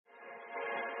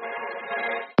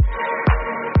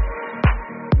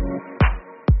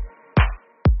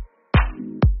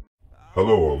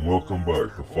Hello and welcome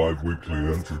back to 5 Weekly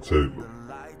Entertainment.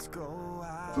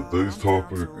 Today's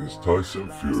topic is Tyson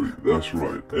Fury, that's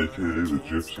right, aka the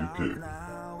Gypsy King.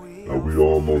 Now we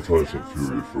all know Tyson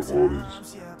Fury from all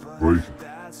his great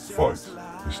fights,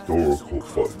 historical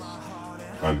fights,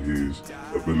 and his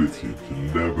ability to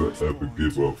never ever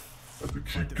give up and to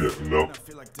keep getting up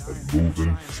and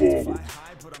moving forward.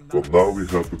 But now we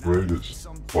have the greatest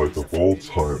fight of all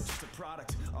time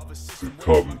to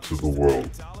come to the world.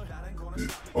 The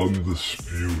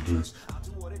undisputed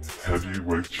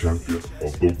heavyweight champion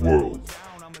of the world,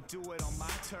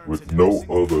 with no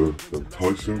other than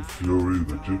Tyson Fury,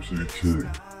 the Gypsy King,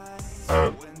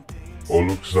 and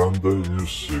Oleksandr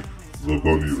Usyk, the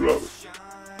Bunny Rabbit.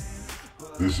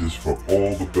 This is for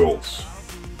all the belts.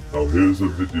 Now here's a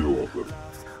video of them.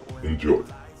 Enjoy.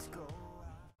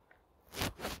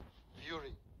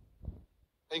 Fury,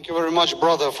 thank you very much,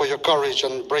 brother, for your courage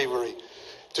and bravery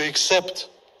to accept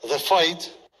the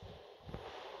fight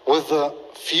with the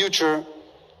future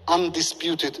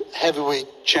undisputed heavyweight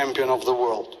champion of the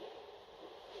world.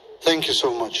 Thank you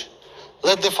so much.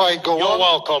 Let the fight go on. You're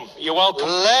welcome. You're welcome.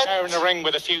 There in the ring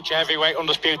with the future heavyweight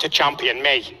undisputed champion,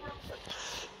 me.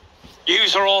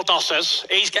 Yous are all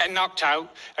dossers. He's getting knocked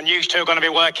out, and you two are going to be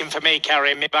working for me,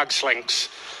 carrying me bag slinks.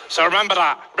 So remember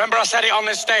that. Remember I said it on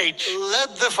this stage.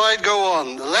 Let the fight go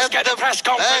on. Let's get the press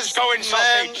conference going,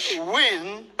 sausage.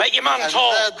 Win. Let your man and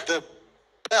talk. let the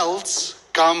belts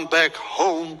come back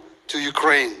home to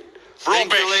Ukraine.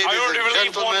 Thank Rubbish. you, ladies I already and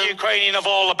relieved one gentlemen. Ukrainian of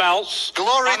all the belts.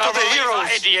 Glory and to I the relieved heroes.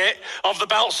 that idiot of the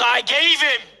belts I gave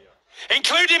him,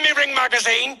 including my ring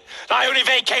magazine that I only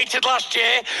vacated last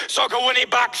year so I could win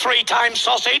it back 3 times,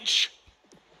 sausage.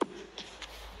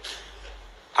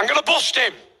 I'm going to bust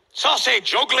him.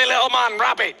 Sausage, ugly little man,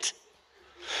 rabbit.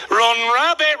 Run,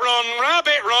 rabbit, run,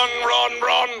 rabbit, run, run,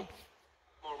 run.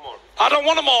 More. I don't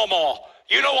want a more.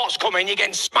 You know what's coming. You're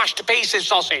getting smashed to pieces,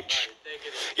 sausage.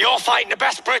 You're fighting the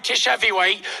best British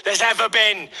heavyweight there's ever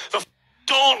been. The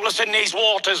dauntless in these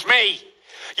waters, me.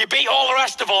 You beat all the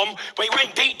rest of them, but you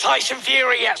ain't beat Tyson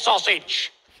Fury yet,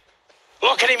 sausage.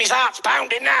 Look at him, his heart's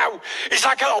pounding now. He's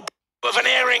like a little with an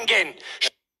earring in.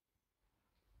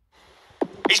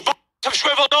 His b****s have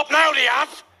shriveled up now, they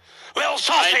have. Little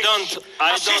sausage. I don't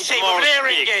with more an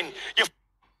earring speak. in. You're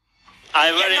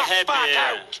I'm very getting back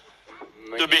happy out.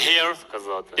 to be here.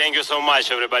 Thank you so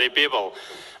much, everybody, people.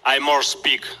 I more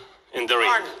speak in the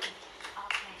ring.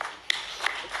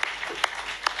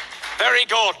 Very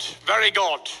good, very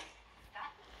good.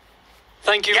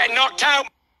 Thank you. Get knocked out.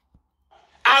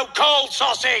 Out cold,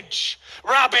 sausage.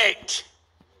 Rabbit.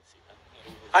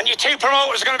 And your 2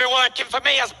 promoters are going to be working for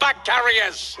me as bag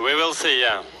carriers. We will see,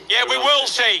 yeah. Yeah, we will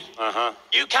see. Uh-huh.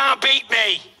 You can't beat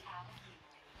me.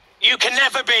 You can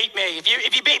never beat me.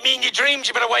 If you beat me in your dreams,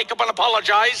 you better wake up and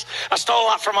apologise. I stole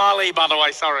that from Ali, by the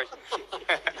way, sorry.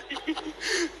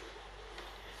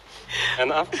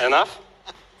 Enough?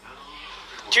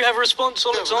 Do you have a response,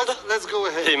 Oleksandr? Let's go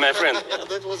ahead. Hey, my friend.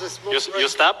 That was a smooth You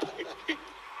stop?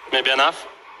 Maybe enough?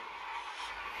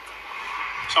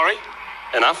 Sorry?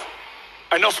 Enough?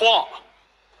 Enough what?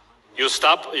 You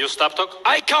stop talk?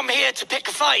 I come here to pick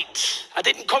a fight. I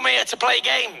didn't come here to play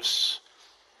games.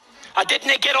 I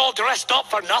didn't get all dressed up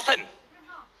for nothing.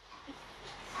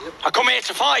 I come here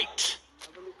to fight.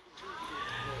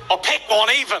 Or pick one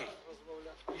even.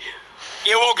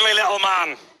 You ugly little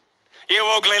man. You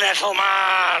ugly little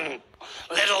man.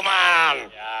 Little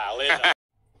man. Yeah, little.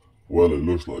 Well, it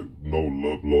looks like no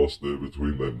love lost there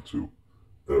between them two.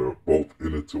 They're both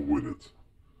in it to win it.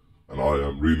 And I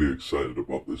am really excited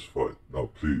about this fight. Now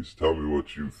please, tell me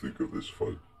what you think of this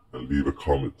fight and leave a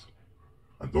comment.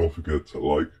 And don't forget to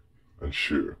like and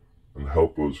share and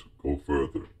help us go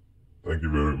further. Thank you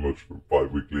very much for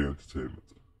 5 Weekly Entertainment.